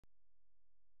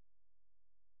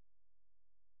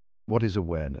What is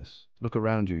awareness? Look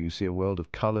around you. You see a world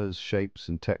of colors, shapes,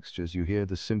 and textures. You hear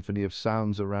the symphony of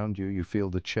sounds around you. You feel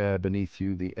the chair beneath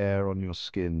you, the air on your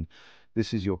skin.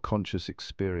 This is your conscious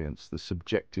experience, the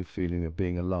subjective feeling of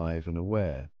being alive and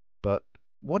aware. But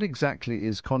what exactly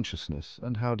is consciousness,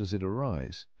 and how does it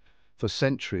arise? For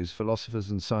centuries, philosophers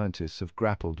and scientists have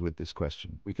grappled with this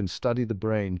question. We can study the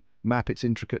brain, map its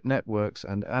intricate networks,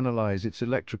 and analyze its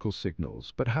electrical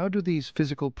signals. But how do these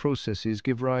physical processes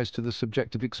give rise to the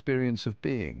subjective experience of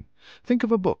being? Think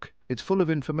of a book. It's full of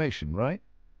information, right?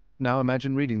 Now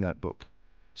imagine reading that book.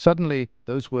 Suddenly,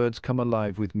 those words come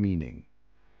alive with meaning.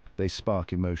 They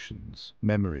spark emotions,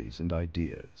 memories, and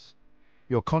ideas.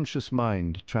 Your conscious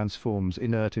mind transforms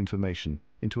inert information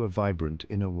into a vibrant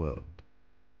inner world.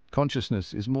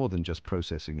 Consciousness is more than just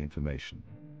processing information.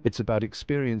 It's about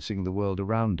experiencing the world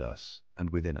around us and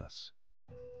within us.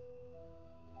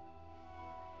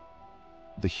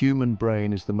 The human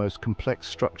brain is the most complex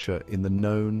structure in the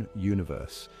known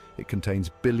universe. It contains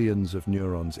billions of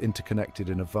neurons interconnected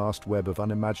in a vast web of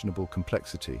unimaginable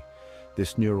complexity.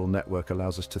 This neural network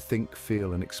allows us to think,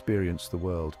 feel, and experience the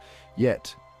world.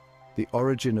 Yet, the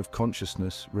origin of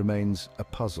consciousness remains a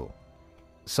puzzle.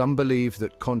 Some believe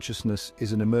that consciousness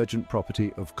is an emergent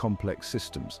property of complex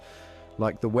systems.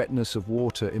 Like the wetness of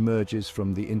water emerges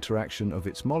from the interaction of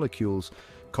its molecules,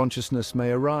 consciousness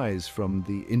may arise from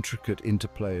the intricate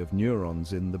interplay of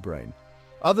neurons in the brain.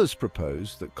 Others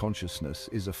propose that consciousness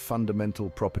is a fundamental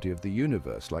property of the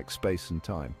universe, like space and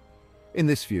time. In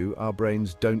this view, our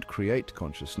brains don't create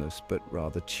consciousness, but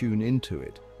rather tune into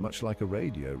it, much like a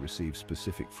radio receives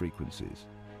specific frequencies.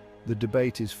 The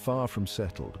debate is far from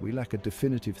settled. We lack a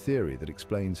definitive theory that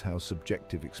explains how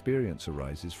subjective experience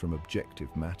arises from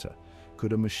objective matter.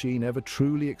 Could a machine ever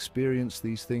truly experience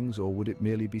these things, or would it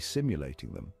merely be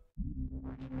simulating them?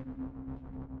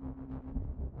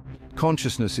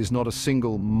 Consciousness is not a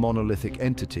single monolithic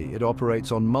entity. It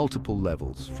operates on multiple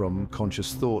levels, from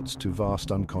conscious thoughts to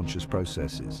vast unconscious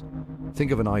processes.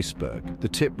 Think of an iceberg. The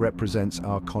tip represents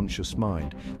our conscious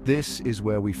mind. This is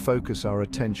where we focus our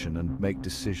attention and make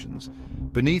decisions.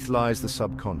 Beneath lies the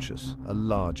subconscious, a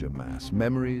larger mass.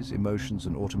 Memories, emotions,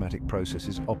 and automatic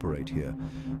processes operate here.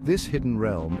 This hidden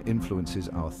realm influences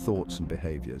our thoughts and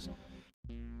behaviors.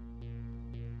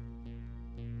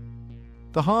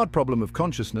 The hard problem of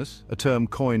consciousness, a term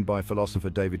coined by philosopher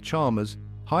David Chalmers,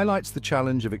 highlights the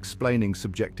challenge of explaining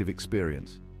subjective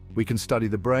experience. We can study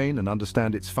the brain and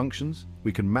understand its functions,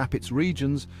 we can map its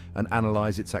regions and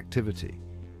analyze its activity.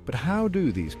 But how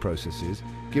do these processes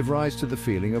give rise to the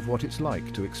feeling of what it's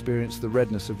like to experience the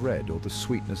redness of red or the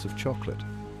sweetness of chocolate?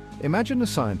 Imagine a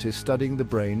scientist studying the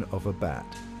brain of a bat.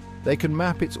 They can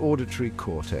map its auditory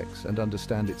cortex and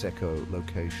understand its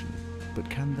echolocation. But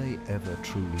can they ever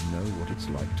truly know what it's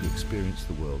like to experience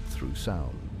the world through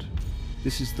sound?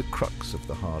 This is the crux of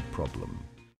the hard problem.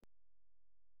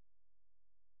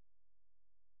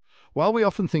 While we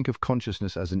often think of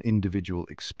consciousness as an individual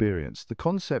experience, the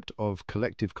concept of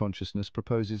collective consciousness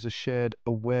proposes a shared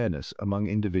awareness among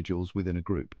individuals within a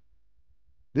group.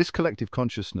 This collective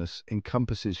consciousness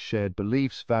encompasses shared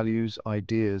beliefs, values,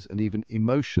 ideas, and even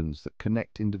emotions that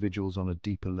connect individuals on a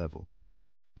deeper level.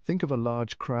 Think of a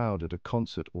large crowd at a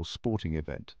concert or sporting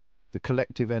event. The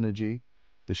collective energy,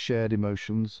 the shared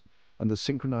emotions, and the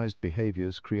synchronized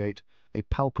behaviors create a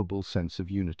palpable sense of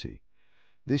unity.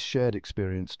 This shared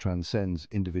experience transcends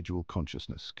individual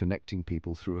consciousness, connecting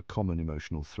people through a common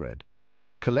emotional thread.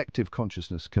 Collective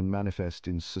consciousness can manifest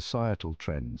in societal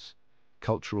trends,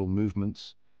 cultural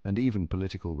movements, and even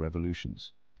political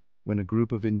revolutions. When a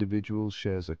group of individuals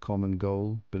shares a common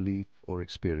goal, belief, or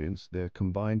experience, their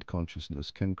combined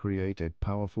consciousness can create a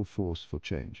powerful force for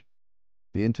change.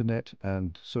 The internet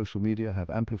and social media have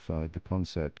amplified the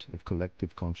concept of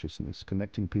collective consciousness,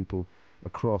 connecting people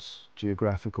across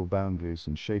geographical boundaries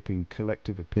and shaping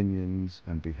collective opinions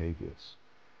and behaviors.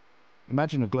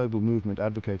 Imagine a global movement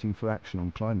advocating for action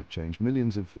on climate change.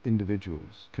 Millions of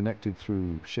individuals, connected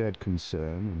through shared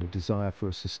concern and a desire for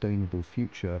a sustainable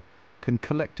future, can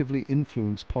collectively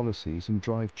influence policies and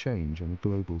drive change on a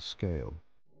global scale.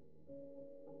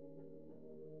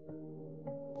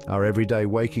 Our everyday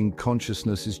waking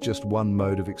consciousness is just one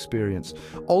mode of experience.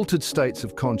 Altered states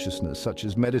of consciousness, such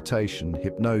as meditation,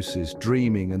 hypnosis,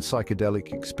 dreaming, and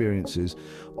psychedelic experiences,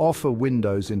 offer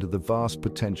windows into the vast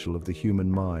potential of the human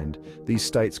mind. These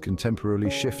states can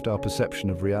temporarily shift our perception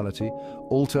of reality,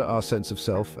 alter our sense of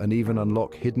self, and even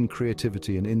unlock hidden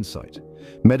creativity and insight.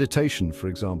 Meditation, for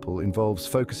example, involves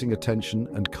focusing attention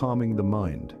and calming the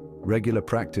mind. Regular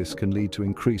practice can lead to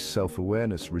increased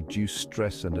self-awareness, reduced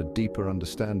stress, and a deeper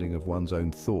understanding of one's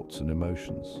own thoughts and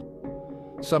emotions.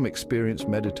 Some experienced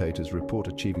meditators report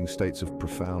achieving states of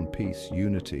profound peace,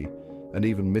 unity, and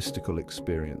even mystical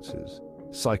experiences.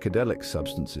 Psychedelic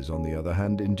substances, on the other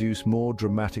hand, induce more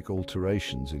dramatic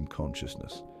alterations in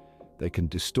consciousness. They can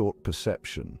distort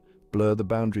perception, blur the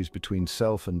boundaries between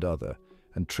self and other,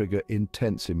 and trigger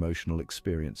intense emotional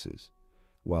experiences.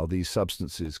 While these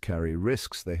substances carry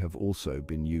risks, they have also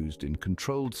been used in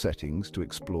controlled settings to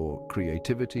explore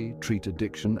creativity, treat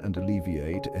addiction, and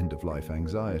alleviate end-of-life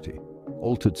anxiety.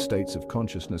 Altered states of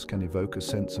consciousness can evoke a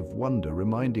sense of wonder,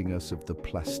 reminding us of the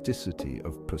plasticity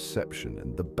of perception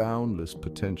and the boundless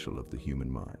potential of the human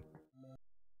mind.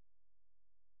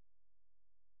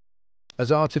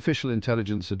 As artificial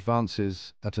intelligence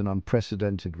advances at an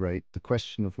unprecedented rate, the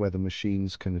question of whether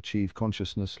machines can achieve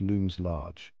consciousness looms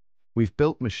large. We've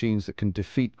built machines that can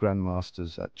defeat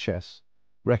grandmasters at chess,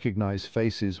 recognize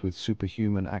faces with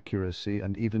superhuman accuracy,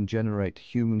 and even generate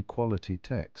human-quality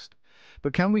text.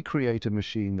 But can we create a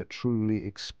machine that truly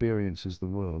experiences the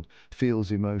world,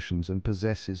 feels emotions, and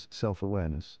possesses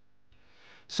self-awareness?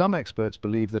 Some experts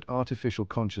believe that artificial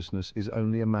consciousness is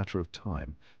only a matter of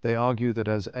time. They argue that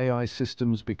as AI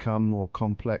systems become more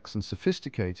complex and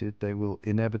sophisticated, they will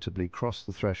inevitably cross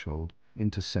the threshold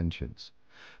into sentience.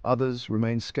 Others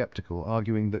remain skeptical,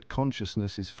 arguing that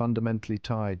consciousness is fundamentally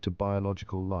tied to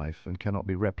biological life and cannot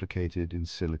be replicated in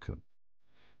silicon.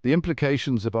 The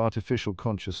implications of artificial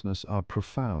consciousness are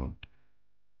profound.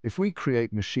 If we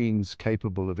create machines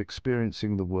capable of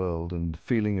experiencing the world and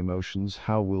feeling emotions,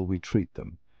 how will we treat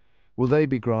them? Will they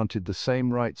be granted the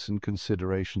same rights and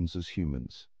considerations as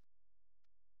humans?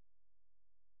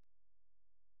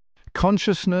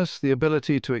 Consciousness, the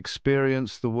ability to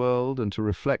experience the world and to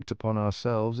reflect upon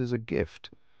ourselves, is a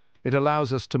gift. It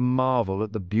allows us to marvel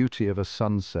at the beauty of a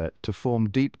sunset, to form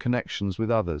deep connections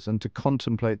with others, and to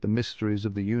contemplate the mysteries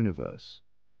of the universe.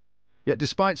 Yet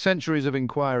despite centuries of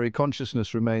inquiry,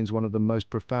 consciousness remains one of the most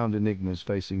profound enigmas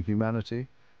facing humanity.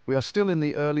 We are still in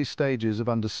the early stages of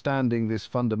understanding this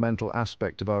fundamental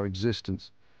aspect of our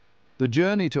existence. The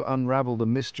journey to unravel the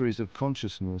mysteries of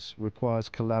consciousness requires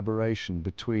collaboration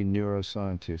between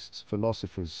neuroscientists,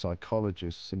 philosophers,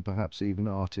 psychologists, and perhaps even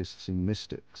artists and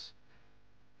mystics.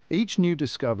 Each new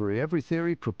discovery, every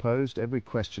theory proposed, every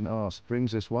question asked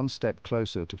brings us one step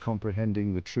closer to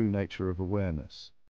comprehending the true nature of awareness.